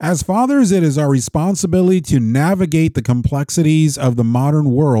As fathers, it is our responsibility to navigate the complexities of the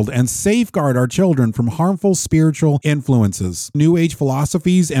modern world and safeguard our children from harmful spiritual influences. New Age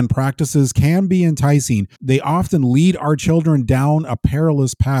philosophies and practices can be enticing. They often lead our children down a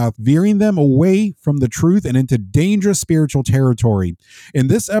perilous path, veering them away from the truth and into dangerous spiritual territory. In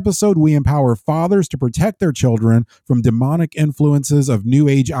this episode, we empower fathers to protect their children from demonic influences of New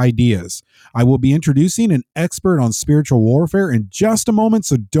Age ideas. I will be introducing an expert on spiritual warfare in just a moment,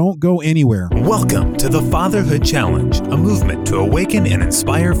 so don't go anywhere. Welcome to the Fatherhood Challenge, a movement to awaken and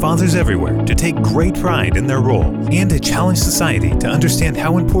inspire fathers everywhere to take great pride in their role and to challenge society to understand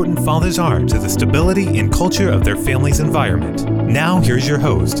how important fathers are to the stability and culture of their family's environment. Now, here's your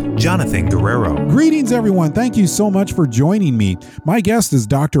host, Jonathan Guerrero. Greetings, everyone. Thank you so much for joining me. My guest is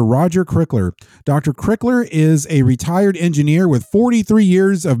Dr. Roger Crickler. Dr. Crickler is a retired engineer with 43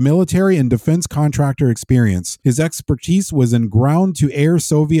 years of military and defense contractor experience. His expertise was in ground-to-air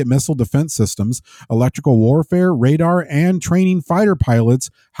Soviet missile defense systems, electrical warfare, radar, and training fighter pilots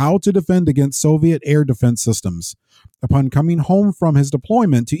how to defend against Soviet air defense systems. Upon coming home from his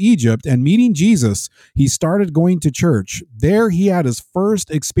deployment to Egypt and meeting Jesus, he started going to church. There he had his first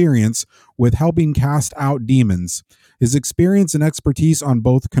experience with helping cast out demons. His experience and expertise on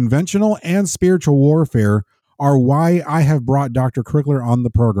both conventional and spiritual warfare are why I have brought Dr. Crickler on the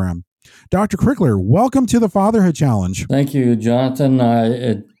program. Dr. Crickler, welcome to the Fatherhood Challenge. Thank you, Jonathan.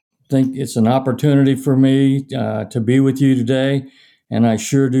 I think it's an opportunity for me to be with you today, and I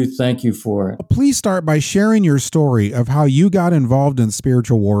sure do thank you for it. Please start by sharing your story of how you got involved in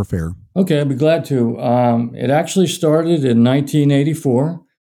spiritual warfare. Okay, I'd be glad to. It actually started in 1984.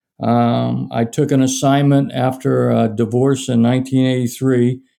 I took an assignment after a divorce in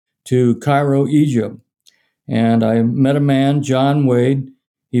 1983 to Cairo, Egypt, and I met a man, John Wade.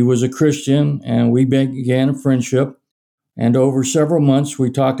 He was a Christian, and we began a friendship. And over several months, we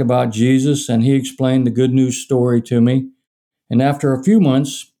talked about Jesus, and he explained the good news story to me. And after a few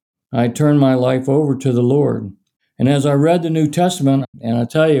months, I turned my life over to the Lord. And as I read the New Testament, and I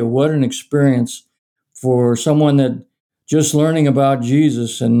tell you, what an experience for someone that just learning about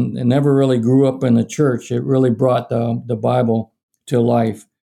Jesus and never really grew up in the church, it really brought the Bible to life.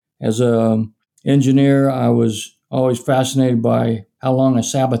 As an engineer, I was always fascinated by how long a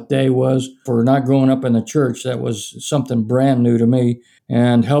Sabbath day was. For not growing up in the church, that was something brand new to me.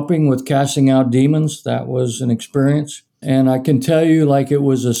 And helping with casting out demons, that was an experience. And I can tell you, like it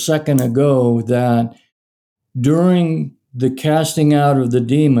was a second ago, that during the casting out of the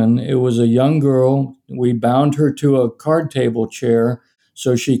demon, it was a young girl. We bound her to a card table chair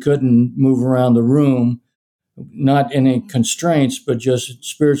so she couldn't move around the room, not any constraints, but just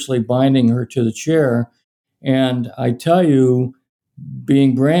spiritually binding her to the chair. And I tell you,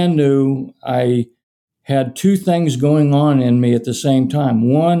 being brand new, I had two things going on in me at the same time.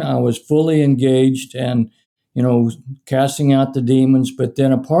 One, I was fully engaged and, casting out the demons, but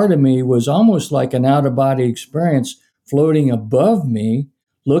then a part of me was almost like an out-of-body experience floating above me,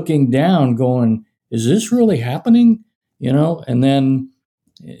 looking down, going, is this really happening? And then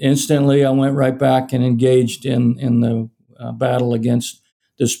instantly I went right back and engaged in the battle against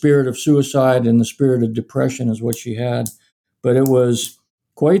the spirit of suicide and the spirit of depression is what she had. But it was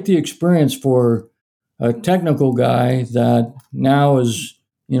quite the experience for a technical guy that now is,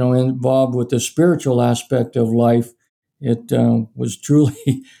 involved with the spiritual aspect of life. It was truly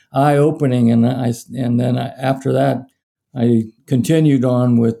eye-opening. And then after that, I continued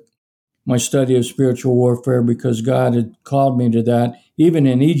on with my study of spiritual warfare because God had called me to that. Even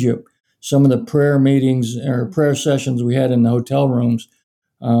in Egypt, some of the prayer meetings or prayer sessions we had in the hotel rooms,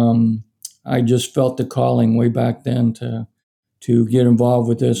 I just felt the calling way back then to get involved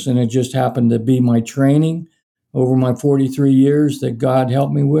with this. And it just happened to be my training over my 43 years that God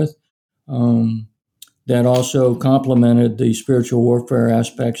helped me with. That also complemented the spiritual warfare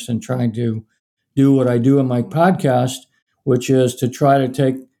aspects and trying to do what I do in my podcast, which is to try to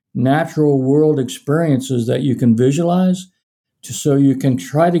take natural world experiences that you can visualize so you can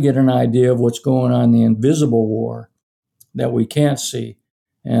try to get an idea of what's going on in the invisible war that we can't see.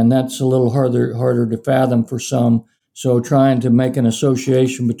 And that's a little harder to fathom for some. So trying to make an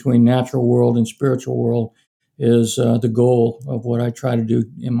association between natural world and spiritual world is the goal of what I try to do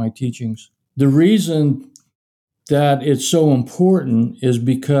in my teachings. The reason that it's so important is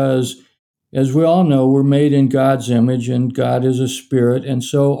because, as we all know, we're made in God's image and God is a spirit. And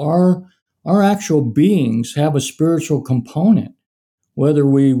so our actual beings have a spiritual component. Whether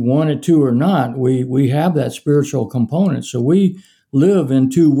we want it to or not, we have that spiritual component. So we live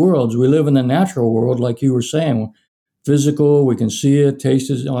in two worlds. We live in the natural world, like you were saying, physical, we can see it, taste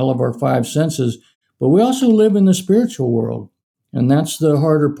it, all of our five senses. But we also live in the spiritual world. And that's the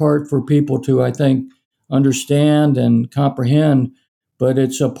harder part for people to, I think, understand and comprehend. But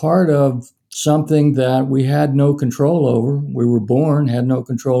it's a part of something that we had no control over. We were born, had no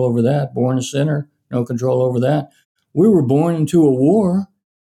control over that. Born a sinner, no control over that. We were born into a war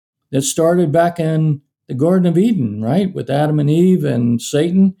that started back in the Garden of Eden, right? With Adam and Eve and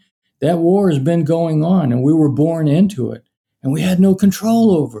Satan. That war has been going on, and we were born into it, and we had no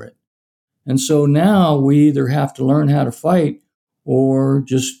control over it. And so now we either have to learn how to fight or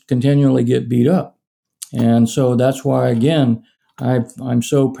just continually get beat up. And so that's why, again, I'm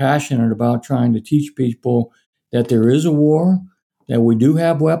so passionate about trying to teach people that there is a war, that we do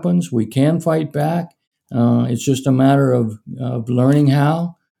have weapons, we can fight back. It's just a matter of learning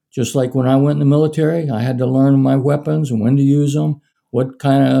how. Just like when I went in the military, I had to learn my weapons and when to use them, what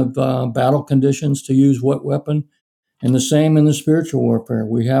kind of battle conditions to use what weapon. And the same in the spiritual warfare.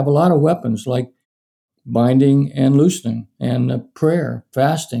 We have a lot of weapons like binding and loosening and prayer,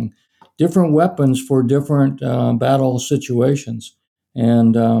 fasting, different weapons for different battle situations.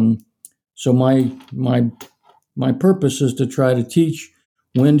 And so my purpose is to try to teach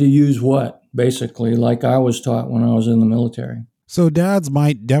when to use what, basically, like I was taught when I was in the military. So dads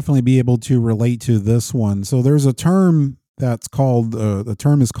might definitely be able to relate to this one. So there's a term that's called, the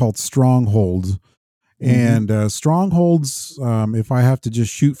term is called strongholds. And strongholds, if I have to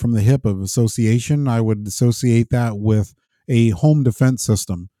just shoot from the hip of association, I would associate that with a home defense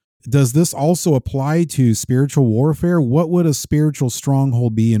system. Does this also apply to spiritual warfare? What would a spiritual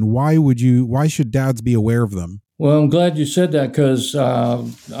stronghold be, and why should dads be aware of them? Well, I'm glad you said that because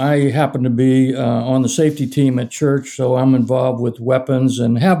I happen to be on the safety team at church, so I'm involved with weapons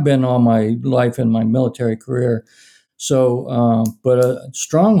and have been all my life in my military career. So, but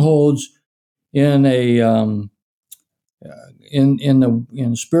strongholds in a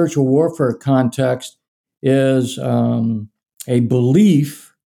in spiritual warfare context is a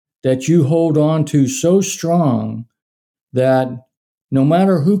belief that you hold on to so strong that no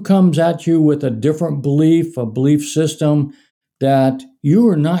matter who comes at you with a different belief, a belief system, that you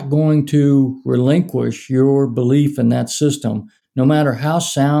are not going to relinquish your belief in that system, no matter how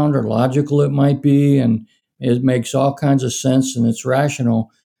sound or logical it might be, and it makes all kinds of sense and it's rational,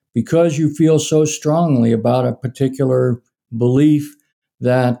 because you feel so strongly about a particular belief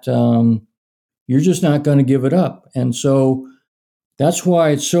that you're just not going to give it up. And so that's why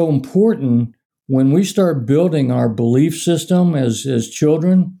it's so important when we start building our belief system as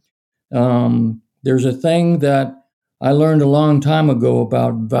children. There's a thing that I learned a long time ago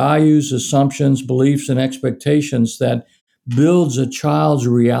about values, assumptions, beliefs, and expectations that builds a child's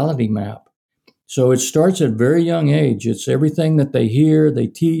reality map. So it starts at a very young age. It's everything that they hear,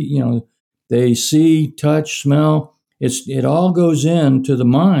 they see, touch, smell. It all goes into the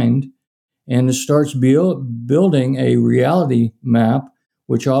mind, and it starts building a reality map,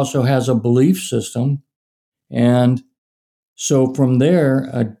 which also has a belief system. And so from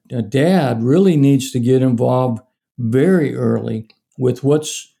there, a dad really needs to get involved very early with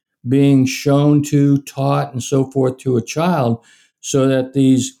what's being shown to, taught, and so forth to a child, so that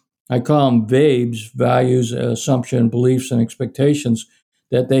these, I call them VABEs, values, assumption, beliefs, and expectations,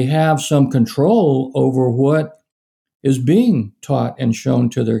 that they have some control over what is being taught and shown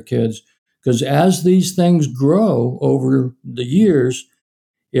to their kids. Because as these things grow over the years,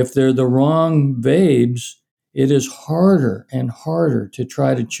 if they're the wrong VABEs, it is harder and harder to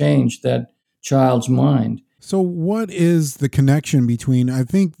try to change that child's mind. So what is the connection between, I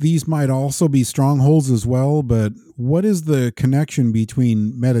think these might also be strongholds as well, but what is the connection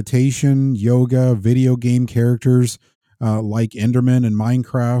between meditation, yoga, video game characters like Enderman and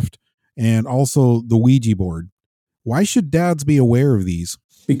Minecraft, and also the Ouija board? Why should dads be aware of these?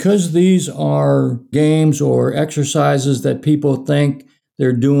 Because these are games or exercises that people think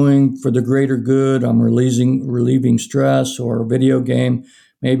they're doing for the greater good. I'm relieving stress, or a video game.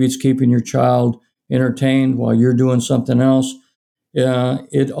 Maybe it's keeping your child entertained while you're doing something else.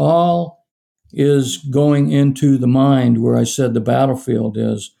 It all is going into the mind, where I said the battlefield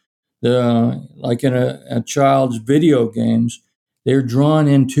is. Like in a child's video games, they're drawn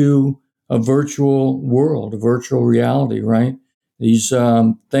into a virtual world, a virtual reality, right? These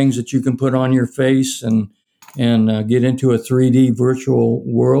things that you can put on your face and get into a 3D virtual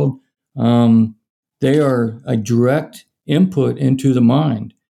world, they are a direct input into the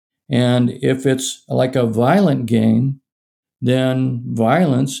mind. And if it's like a violent game, then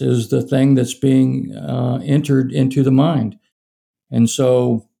violence is the thing that's being entered into the mind. And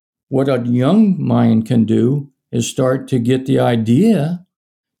so what a young mind can do is start to get the idea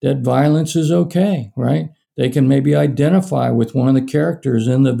that violence is okay, right? They can maybe identify with one of the characters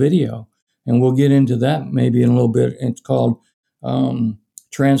in the video. And we'll get into that maybe in a little bit. It's called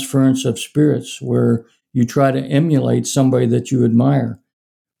transference of spirits, where you try to emulate somebody that you admire.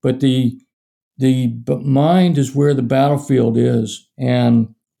 But the mind is where the battlefield is.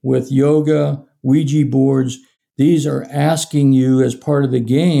 And with yoga, Ouija boards, these are asking you as part of the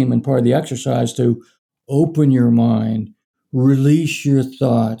game and part of the exercise to open your mind, release your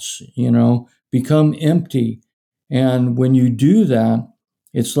thoughts, become empty. And when you do that,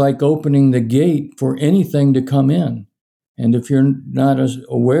 it's like opening the gate for anything to come in. And if you're not as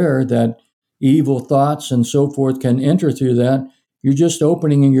aware that evil thoughts and so forth can enter through that, you're just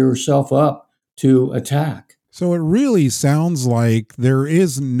opening yourself up to attack. So it really sounds like there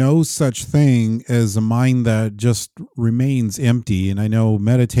is no such thing as a mind that just remains empty. And I know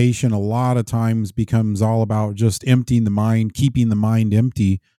meditation a lot of times becomes all about just emptying the mind, keeping the mind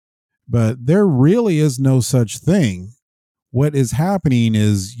empty. But there really is no such thing. What is happening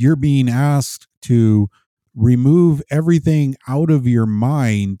is you're being asked to remove everything out of your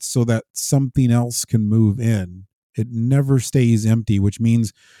mind so that something else can move in. It never stays empty, which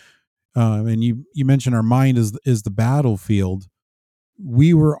means, and you mentioned our mind is the battlefield.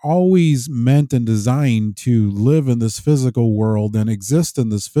 We were always meant and designed to live in this physical world and exist in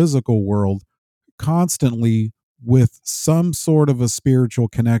this physical world constantly with some sort of a spiritual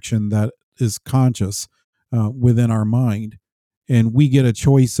connection that is conscious within our mind. And we get a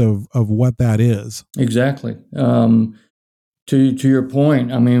choice of what that is. Exactly. To your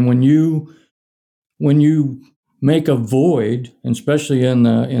point, I mean, when you make a void, especially in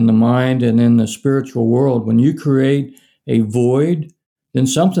the mind and in the spiritual world, when you create a void, then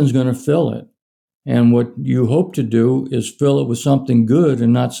something's going to fill it. And what you hope to do is fill it with something good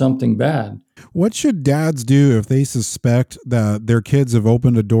and not something bad. What should dads do if they suspect that their kids have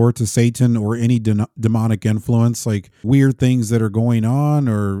opened a door to Satan or any demonic influence, like weird things that are going on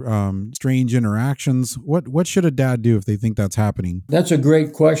or strange interactions? What should a dad do if they think that's happening? That's a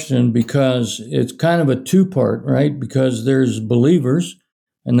great question, because it's kind of a two-part, right? Because there's believers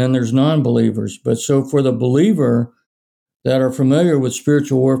and then there's non-believers. But so for the believer that are familiar with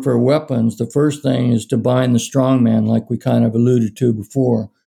spiritual warfare weapons, the first thing is to bind the strong man, like we kind of alluded to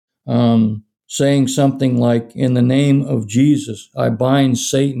before. Saying something like, in the name of Jesus, I bind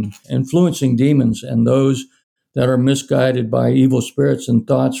Satan, influencing demons and those that are misguided by evil spirits and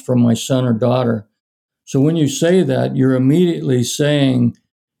thoughts from my son or daughter. So when you say that, you're immediately saying,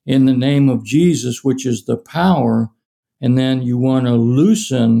 in the name of Jesus, which is the power, and then you want to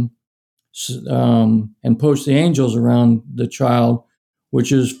loosen and post the angels around the child,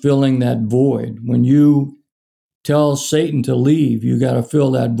 which is filling that void. When you tell Satan to leave, you got to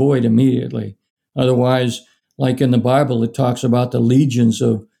fill that void immediately. Otherwise, like in the Bible, it talks about the legions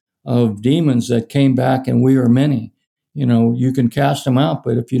of demons that came back, and we are many. You can cast them out,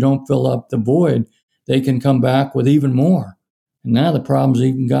 but if you don't fill up the void, they can come back with even more. And now the problem's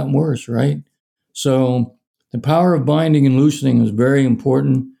even gotten worse, right? So the power of binding and loosening is very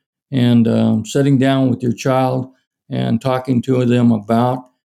important. And sitting down with your child and talking to them about,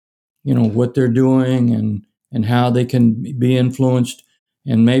 what they're doing and how they can be influenced,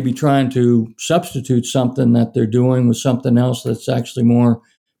 and maybe trying to substitute something that they're doing with something else that's actually more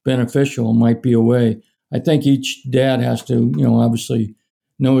beneficial might be a way. I think each dad has to, obviously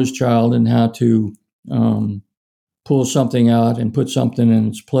know his child and how to pull something out and put something in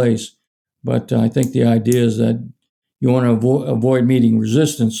its place. But I think the idea is that you want to avoid meeting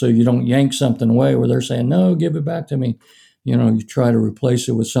resistance, so you don't yank something away where they're saying, no, give it back to me. You try to replace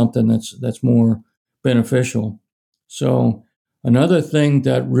it with something that's more beneficial. So another thing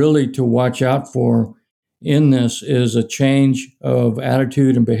that really to watch out for in this is a change of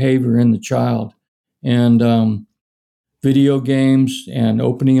attitude and behavior in the child. And video games and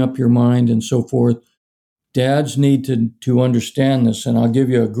opening up your mind and so forth, dads need to understand this. And I'll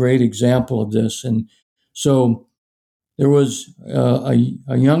give you a great example of this. And so there was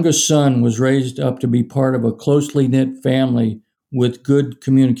a youngest son was raised up to be part of a closely knit family with good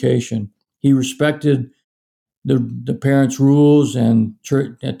communication. He respected the parents' rules and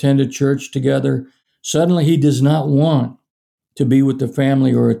attended church together. Suddenly, he does not want to be with the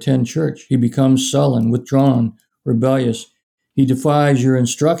family or attend church. He becomes sullen, withdrawn, rebellious. He defies your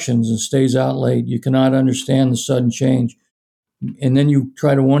instructions and stays out late. You cannot understand the sudden change. And then you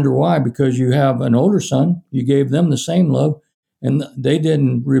try to wonder why, because you have an older son, you gave them the same love, and they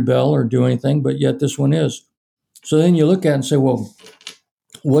didn't rebel or do anything, but yet this one is. So then you look at it and say, well,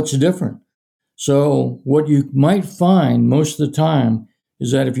 what's different? So what you might find most of the time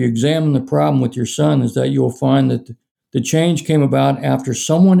is that if you examine the problem with your son, is that you'll find that the change came about after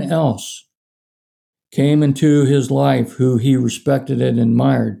someone else came into his life who he respected and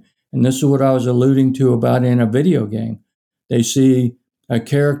admired. And this is what I was alluding to about in a video game. they see a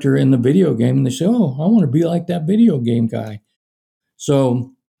character in the video game and they say, oh, I want to be like that video game guy.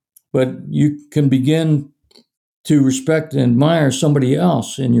 So, but you can begin to respect and admire somebody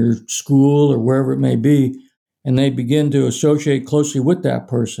else in your school or wherever it may be, and they begin to associate closely with that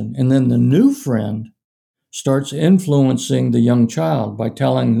person. And then the new friend starts influencing the young child by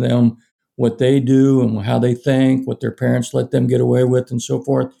telling them what they do and how they think, what their parents let them get away with, and so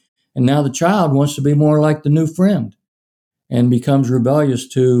forth. And now the child wants to be more like the new friend and becomes rebellious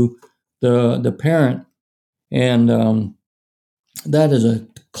to the parent. And that is a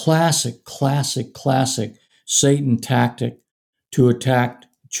classic Satan tactic to attack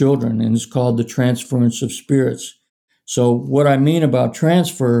children, and it's called the transference of spirits. So what I mean about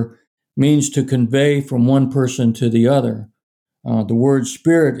transfer means to convey from one person to the other. The word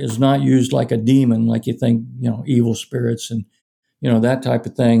spirit is not used like a demon, like you think, evil spirits and, that type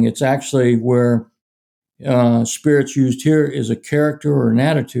of thing. It's actually where spirits used here is a character or an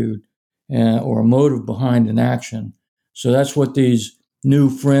attitude or a motive behind an action. So that's what these new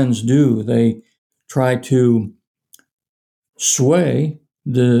friends do. They try to sway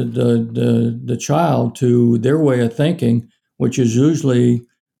the child to their way of thinking, which is usually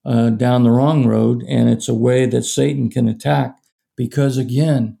down the wrong road, and it's a way that Satan can attack because,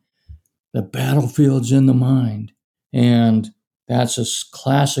 again, the battlefield's in the mind, and that's a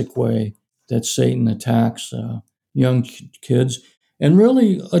classic way that Satan attacks young kids and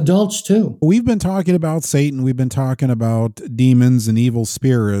really adults too. We've been talking about Satan. We've been talking about demons and evil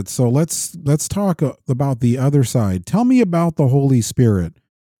spirits. So let's talk about the other side. Tell me about the Holy Spirit.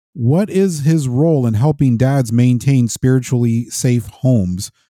 What is his role in helping dads maintain spiritually safe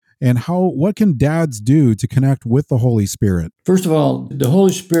homes? And what can dads do to connect with the Holy Spirit? First of all, the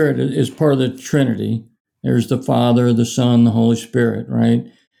Holy Spirit is part of the Trinity. There's the Father, the Son, the Holy Spirit, right?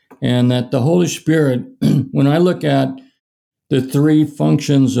 And that the Holy Spirit, when I look at the three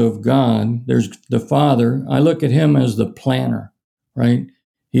functions of God, there's the Father. I look at him as the planner, right?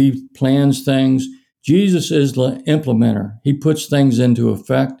 He plans things. Jesus is the implementer. He puts things into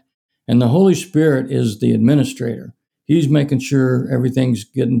effect. And the Holy Spirit is the administrator. He's making sure everything's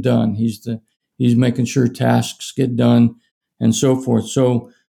getting done. He's making sure tasks get done and so forth. So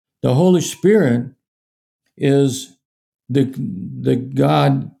the Holy Spirit is the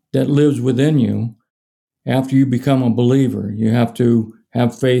God that lives within you. After you become a believer, you have to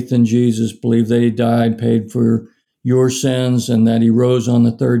have faith in Jesus, believe that he died, paid for your sins, and that he rose on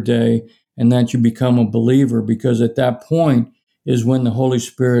the third day, and that you become a believer, because at that point is when the Holy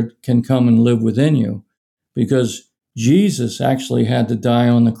Spirit can come and live within you, because Jesus actually had to die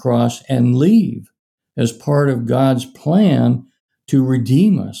on the cross and leave as part of God's plan to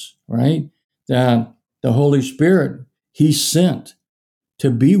redeem us, right? That the Holy Spirit he sent to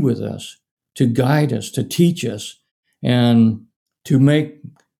be with us, to guide us, to teach us, and to make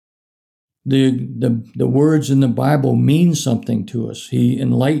the words in the Bible mean something to us. He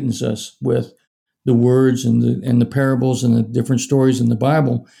enlightens us with the words and the parables and the different stories in the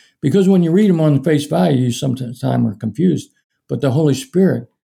Bible, because when you read them on face value, you sometimes are confused. But the Holy Spirit,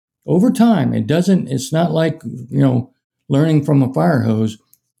 over time, it's not like, learning from a fire hose,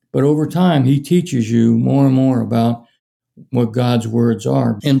 but over time, he teaches you more and more about what God's words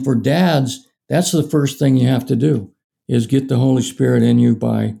are. And for dads, that's the first thing you have to do, is get the Holy Spirit in you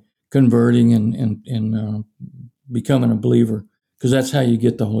by converting and becoming a believer, because that's how you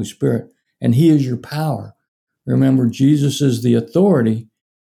get the Holy Spirit. And he is your power. Remember, Jesus is the authority,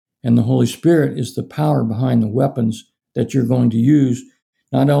 and the Holy Spirit is the power behind the weapons that you're going to use,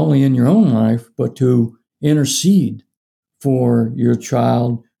 not only in your own life, but to intercede for your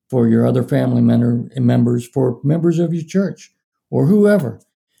child, for your other family members, for members of your church, or whoever.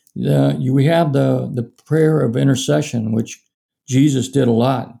 We have the prayer of intercession, which Jesus did a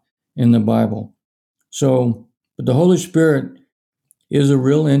lot in the Bible. So, but the Holy Spirit is a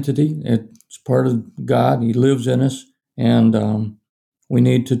real entity. It's part of God. He lives in us, and we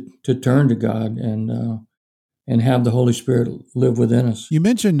need to turn to God and have the Holy Spirit live within us. You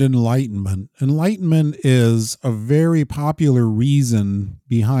mentioned enlightenment. Enlightenment is a very popular reason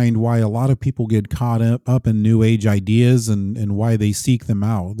behind why a lot of people get caught up in New Age ideas and why they seek them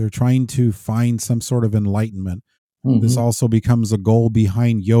out. They're trying to find some sort of enlightenment. Mm-hmm. This also becomes a goal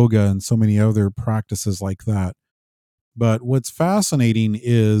behind yoga and so many other practices like that. But what's fascinating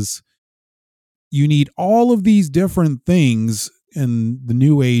is you need all of these different things in the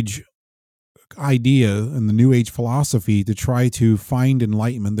New Age idea and the New Age philosophy to try to find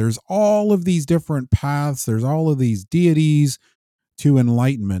enlightenment. There's all of these different paths. There's all of these deities to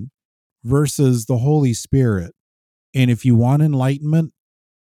enlightenment versus the Holy Spirit. And if you want enlightenment,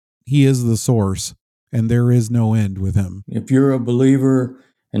 he is the source. and there is no end with him. If you're a believer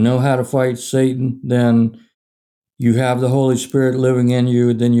and know how to fight Satan, then you have the Holy Spirit living in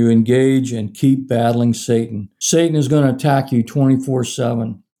you, then you engage and keep battling Satan. Satan is going to attack you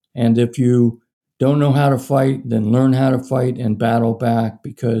 24/7. And if you don't know how to fight, then learn how to fight and battle back,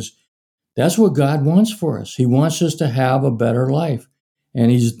 because that's what God wants for us. He wants us to have a better life. And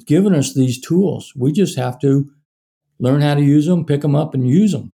he's given us these tools. We just have to learn how to use them, pick them up and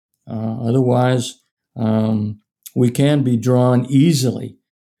use them. Otherwise, we can be drawn easily,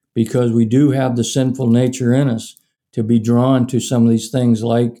 because we do have the sinful nature in us to be drawn to some of these things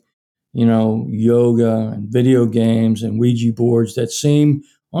like, yoga and video games and Ouija boards that seem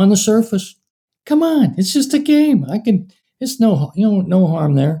on the surface, come on, it's just a game. It's no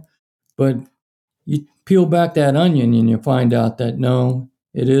harm there. But you peel back that onion and you find out that no,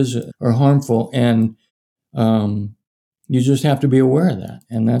 it is or harmful. And you just have to be aware of that.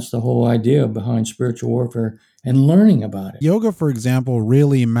 And that's the whole idea behind spiritual warfare and learning about it. Yoga, for example,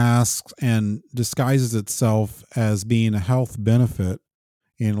 really masks and disguises itself as being a health benefit.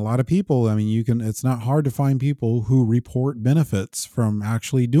 And a lot of people, it's not hard to find people who report benefits from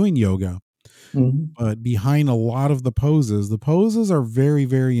actually doing yoga. Mm-hmm. But behind a lot of the poses are very,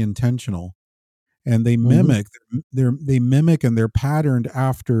 very intentional. And they mimic, they mimic and they're patterned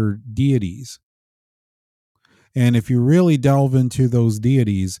after deities. And if you really delve into those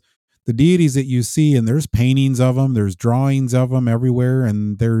deities, the deities that you see, and there's paintings of them, there's drawings of them everywhere,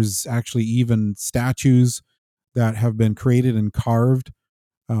 and there's actually even statues that have been created and carved,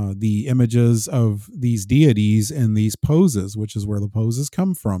 the images of these deities in these poses, which is where the poses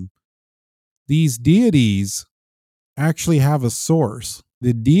come from. These deities actually have a source.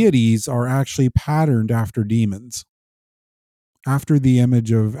 The deities are actually patterned after demons, after the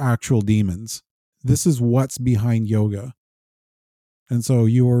image of actual demons. This is what's behind yoga. And so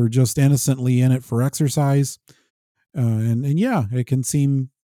you're just innocently in it for exercise. And yeah, it can seem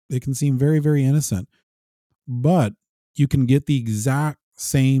very, very innocent, but you can get the exact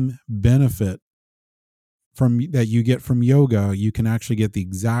same benefit that you get from yoga. You can actually get the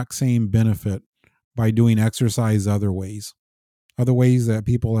exact same benefit by doing exercise other ways that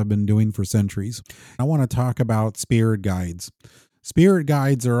people have been doing for centuries. I want to talk about spirit guides. Spirit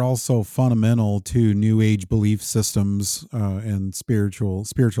guides are also fundamental to New Age belief systems and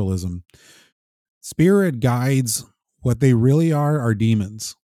spiritualism. Spirit guides, what they really are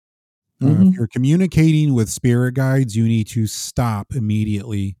demons. If you're communicating with spirit guides, you need to stop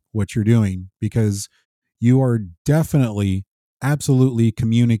immediately what you're doing, because you are definitely, absolutely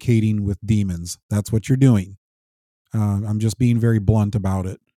communicating with demons. That's what you're doing. I'm just being very blunt about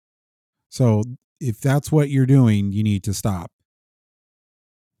it. So if that's what you're doing, you need to stop.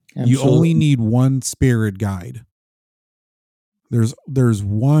 Absolutely. You only need one spirit guide. There's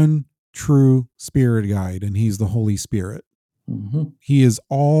one true spirit guide, and he's the Holy Spirit. Mm-hmm. He is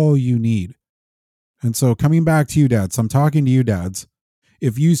all you need. And so coming back to you, dads, I'm talking to you, dads.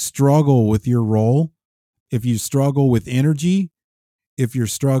 If you struggle with your role, if you struggle with energy, if you're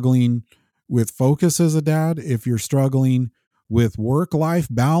struggling with focus as a dad, if you're struggling with work-life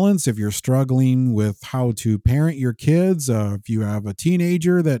balance, if you're struggling with how to parent your kids, if you have a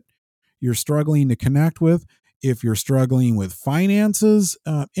teenager that you're struggling to connect with, if you're struggling with finances,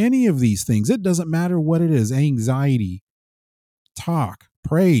 any of these things, it doesn't matter what it is, anxiety,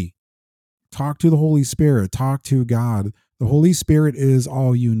 pray, talk to the Holy Spirit, talk to God. The Holy Spirit is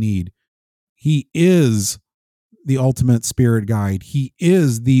all you need. He is the ultimate spirit guide. He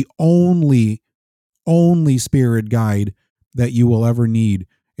is the only spirit guide that you will ever need.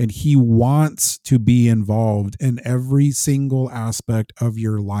 And he wants to be involved in every single aspect of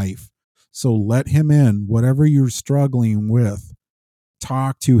your life. So let him in, whatever you're struggling with,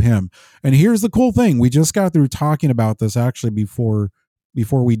 talk to him. And here's the cool thing. We just got through talking about this actually before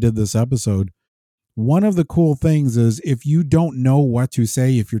we did this episode. One of the cool things is, if you don't know what to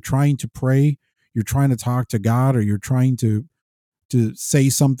say, if you're trying to pray, you're trying to talk to God, or you're trying to say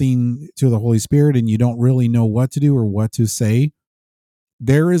something to the Holy Spirit and you don't really know what to do or what to say,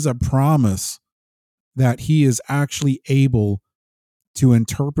 there is a promise that he is actually able to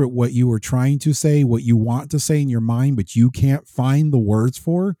interpret what you are trying to say, what you want to say in your mind, but you can't find the words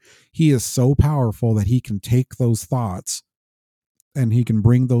for. He is so powerful that he can take those thoughts and he can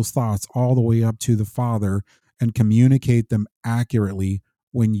bring those thoughts all the way up to the Father and communicate them accurately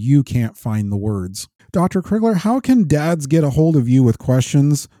when you can't find the words. Dr. Krigler, how can dads get a hold of you with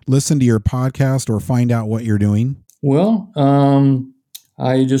questions, listen to your podcast, or find out what you're doing? Well,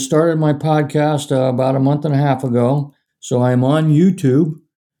 I just started my podcast about a month and a half ago. So I'm on YouTube.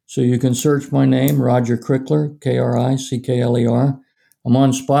 So you can search my name, Roger Krickler, Krickler. I'm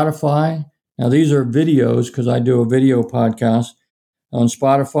on Spotify. Now, these are videos because I do a video podcast. On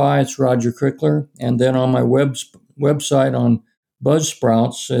Spotify, it's Roger Crickler. And then on my website on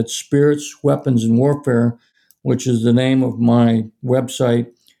Buzzsprouts, it's Spirits, Weapons, and Warfare, which is the name of my website.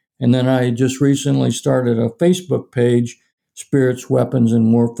 And then I just recently started a Facebook page, Spirits, Weapons,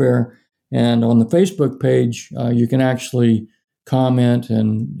 and Warfare. And on the Facebook page, you can actually comment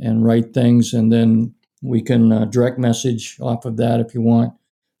and write things, and then we can direct message off of that if you want.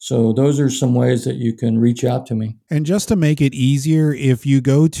 So those are some ways that you can reach out to me. And just to make it easier, if you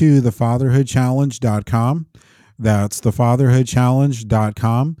go to thefatherhoodchallenge.com, that's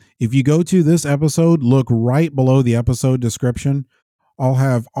thefatherhoodchallenge.com. If you go to this episode, look right below the episode description. I'll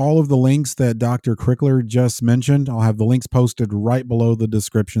have all of the links that Dr. Crickler just mentioned. I'll have the links posted right below the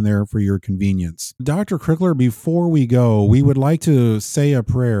description there for your convenience. Dr. Crickler, before we go, we would like to say a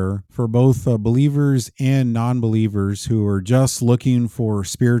prayer for both believers and non-believers who are just looking for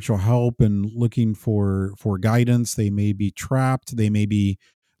spiritual help and looking for guidance. They may be trapped. They may be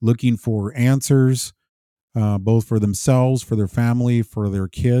looking for answers, both for themselves, for their family, for their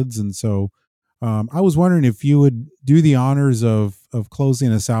kids. And so I was wondering if you would do the honors of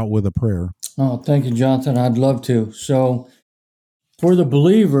closing us out with a prayer. Oh, thank you, Jonathan. I'd love to. So for the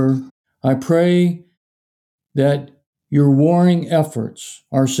believer, I pray that your warring efforts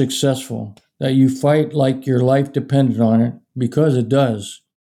are successful, that you fight like your life depended on it, because it does.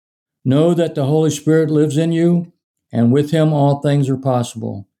 Know that the Holy Spirit lives in you, and with him all things are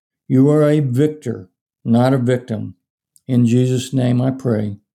possible. You are a victor, not a victim. In Jesus' name I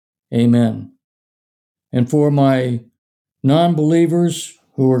pray. Amen. And for my non-believers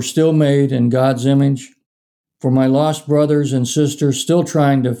who are still made in God's image, for my lost brothers and sisters still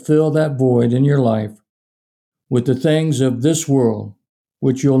trying to fill that void in your life with the things of this world,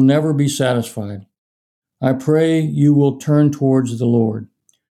 which you'll never be satisfied, I pray you will turn towards the Lord.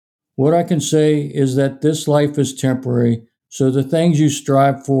 What I can say is that this life is temporary, so the things you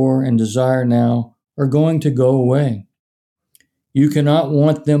strive for and desire now are going to go away. You cannot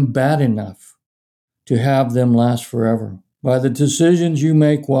want them bad enough to have them last forever. By the decisions you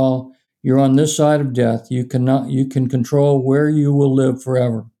make while you're on this side of death, you can control where you will live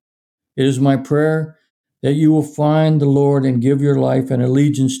forever. It is my prayer that you will find the Lord and give your life and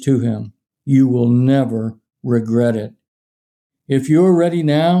allegiance to him. You will never regret it. If you're ready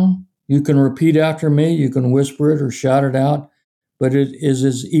now, you can repeat after me. You can whisper it or shout it out, but it is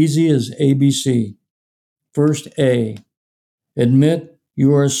as easy as ABC. First A, admit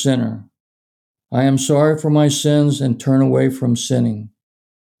you are a sinner. I am sorry for my sins and turn away from sinning.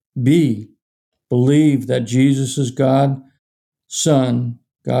 B, believe that Jesus is God's Son,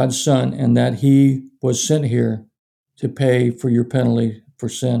 and that he was sent here to pay for your penalty for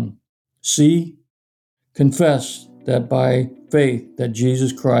sin. C, confess that by faith that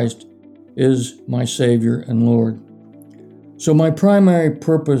Jesus Christ is my Savior and Lord. So my primary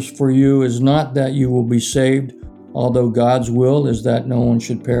purpose for you is not that you will be saved, although God's will is that no one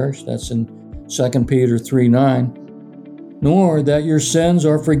should perish. That's in 2 Peter 3:9, nor that your sins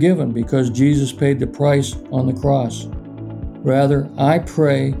are forgiven because Jesus paid the price on the cross. Rather, I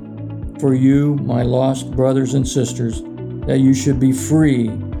pray for you, my lost brothers and sisters, that you should be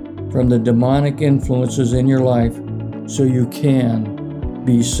free from the demonic influences in your life so you can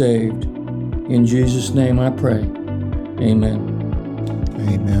be saved. In Jesus' name I pray. Amen.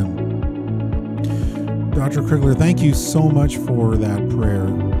 Amen. Dr. Crickler, thank you so much for that prayer.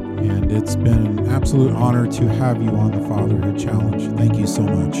 And it's been an absolute honor to have you on the Fatherhood Challenge. Thank you so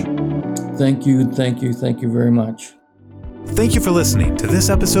much. Thank you very much. Thank you for listening to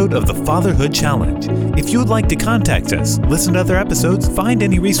this episode of the Fatherhood Challenge. If you would like to contact us, listen to other episodes, find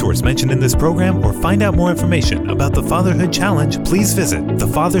any resource mentioned in this program, or find out more information about the Fatherhood Challenge, please visit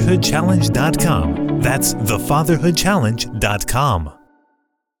thefatherhoodchallenge.com. That's thefatherhoodchallenge.com.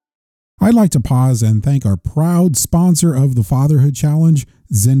 I'd like to pause and thank our proud sponsor of the Fatherhood Challenge,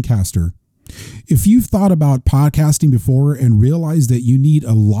 Zencastr. If you've thought about podcasting before and realized that you need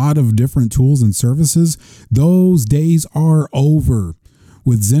a lot of different tools and services, those days are over.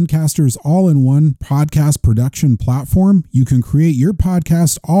 With Zencastr's all-in-one podcast production platform, you can create your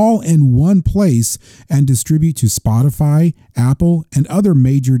podcast all in one place and distribute to Spotify, Apple, and other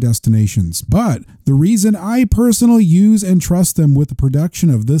major destinations. But the reason I personally use and trust them with the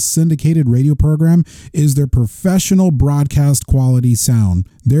production of this syndicated radio program is their professional broadcast quality sound.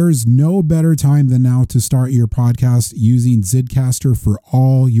 There is no better time than now to start your podcast using Zencastr for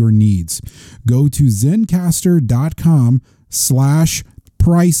all your needs. Go to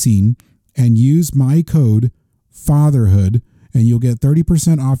zencastr.com/pricing and use my code FATHERHOOD and you'll get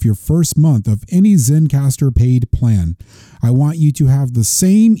 30% off your first month of any Zencastr paid plan. I want you to have the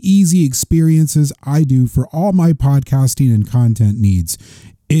same easy experiences I do for all my podcasting and content needs.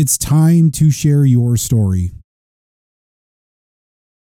 It's time to share your story.